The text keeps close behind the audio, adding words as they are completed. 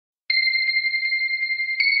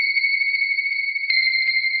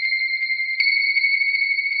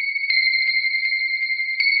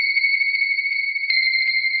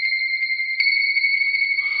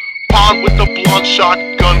blonde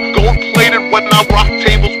shotgun, gold-plated when I rock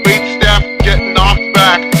tables, wait staff, get knocked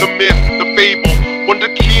back. The myth, the fable, wonder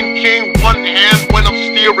keen king, one hand when I'm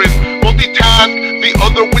steering, multitask, the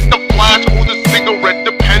other with the flash or the cigarette,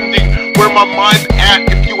 depending where my mind's at.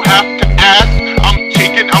 If you have to ask, I'm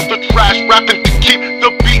taking out the trash, rapping to keep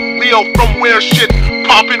the beat real from where shit's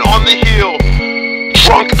popping on the hill.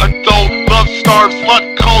 Drunk adult, love starved,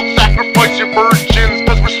 slut cult, sacrifice your virgins,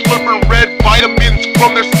 cause we're slurping red vitamins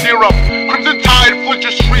from their syrup. Crimson Tide floods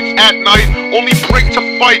your streets at night, only break to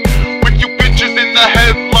fight with you bitches in the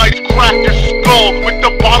headlights. Crack your skull with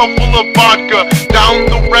the bottle full of vodka, down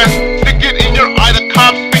the rest, stick it in your eye, the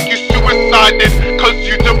cops think you suicided cause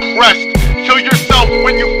you depressed. Kill yourself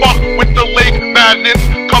when you fuck with the lake madness,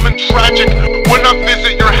 coming tragic when I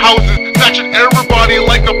visit your houses, snatching everybody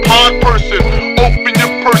like a pod person. Open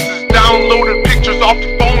your purses, downloaded pictures off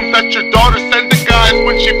the phones that your daughter send to guys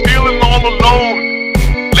when she feeling all alone.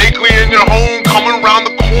 Lately in your home, coming around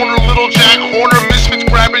the corner, little Jack Horner, misfits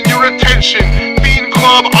grabbing your attention. Fiend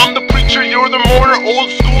Club, I'm the preacher, you're the mourner. Old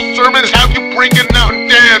school sermons have you breaking out and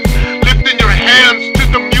dance, lifting your hands to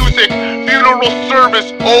the music. Funeral service,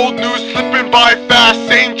 old news slipping by fast,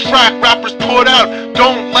 same track rappers put out,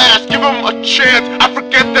 don't last, give them a chance, I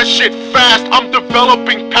forget that shit fast, I'm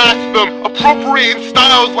developing past them, appropriating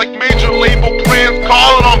styles like major label brands,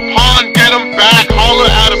 calling on pawn, get them back, holler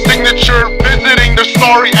at a signature, visiting their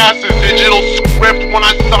sorry asses, digital script when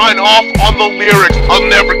I sign off on the lyrics, I'll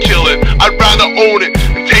never kill it, I'd rather own it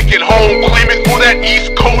and take it home, claim it for that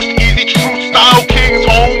East Coast, easy true style king's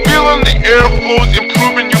home, feeling the airflows,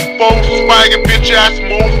 improving you folks, swagging bitch ass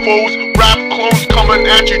mofos, rap clones coming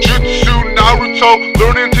at you, jutsu, Naruto,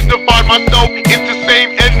 learning to divide myself into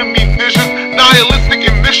same enemy visions, nihilistic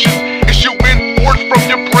emissions, issuing forth from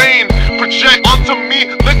your brain, project onto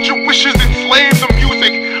me, let your wishes enslave the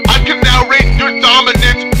music, I can narrate your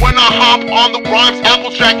dominance when I hop on the rhymes,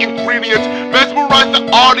 Applejack ingredients, mesmerize the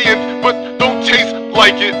audience, but don't taste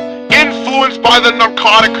like it, influenced by the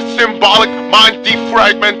narcotic, symbolic, mind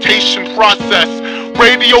defragmentation process,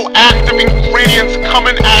 radioactive ingredients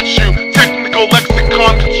coming at you, technical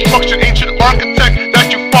lexicon, construction, ancient architect that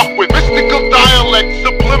you fuck with, mystical dialect,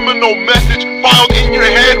 subliminal message filed in your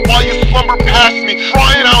head while you slumber past me,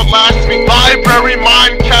 try and outlast me, library,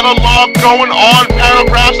 mind catalog going on,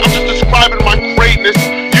 paragraphs, I'm just describing my greatness,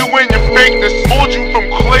 you and your fakeness, mold you from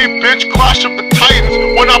clay, bitch, clash of the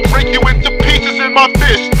titans, when I break you into pieces in my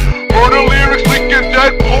fist, murder lyrics, leaking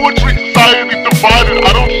dead poetry, society divided,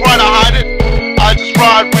 I don't try to hide it, I just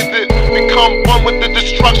ride with it, become one with the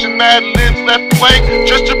destruction, mad lids left blank,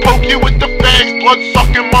 just to poke you with the fangs,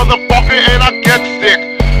 blood-sucking motherfucker, and I get sick,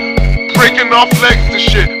 breaking off legs and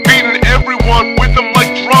shit, beating everyone with them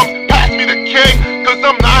like drums, pass me the cake, cause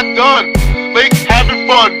I'm not done, lake having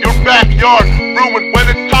fun, your backyard ruined, when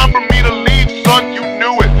it's time for me to leave, son, you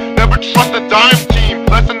knew it, never trust a dime team,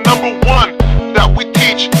 lesson number one, that we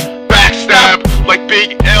teach, backstab, like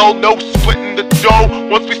Big L, no splitting the dough,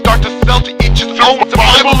 once we start to sell to each his own,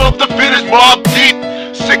 survival of the fittest, Mob Deep,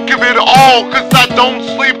 sick of it all, cause I don't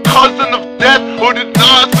sleep, cousin of death, hooded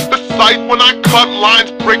Nas with the sight, when I cut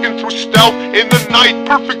lines, breaking through stealth, in the night,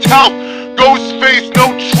 perfect health, ghost face,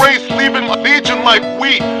 no trace, leaving legion like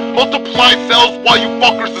wheat, multiply cells while you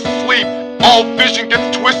fuckers asleep, all vision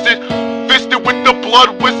gets twisted, fisted with the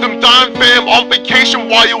blood wisdom, dime fam on vacation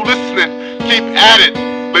while you listening, keep at it,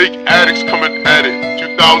 Lake Addicts coming at it,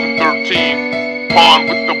 2013, pawn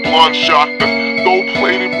with the blonde shotgun,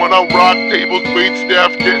 gold-plated when I rock tables, wait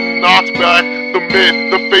staff getting knocked back, the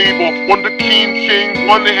myth, the fable, wonder keen king,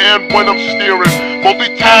 one hand when I'm steering,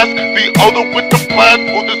 multitask, the other with the flash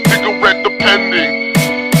or the cigarette depending.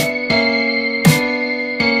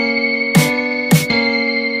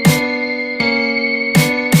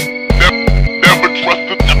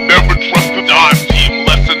 Never trust the dime team,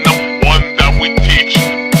 lesson number one that we teach.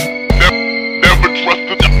 Never trust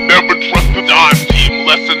the dime team,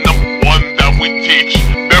 lesson number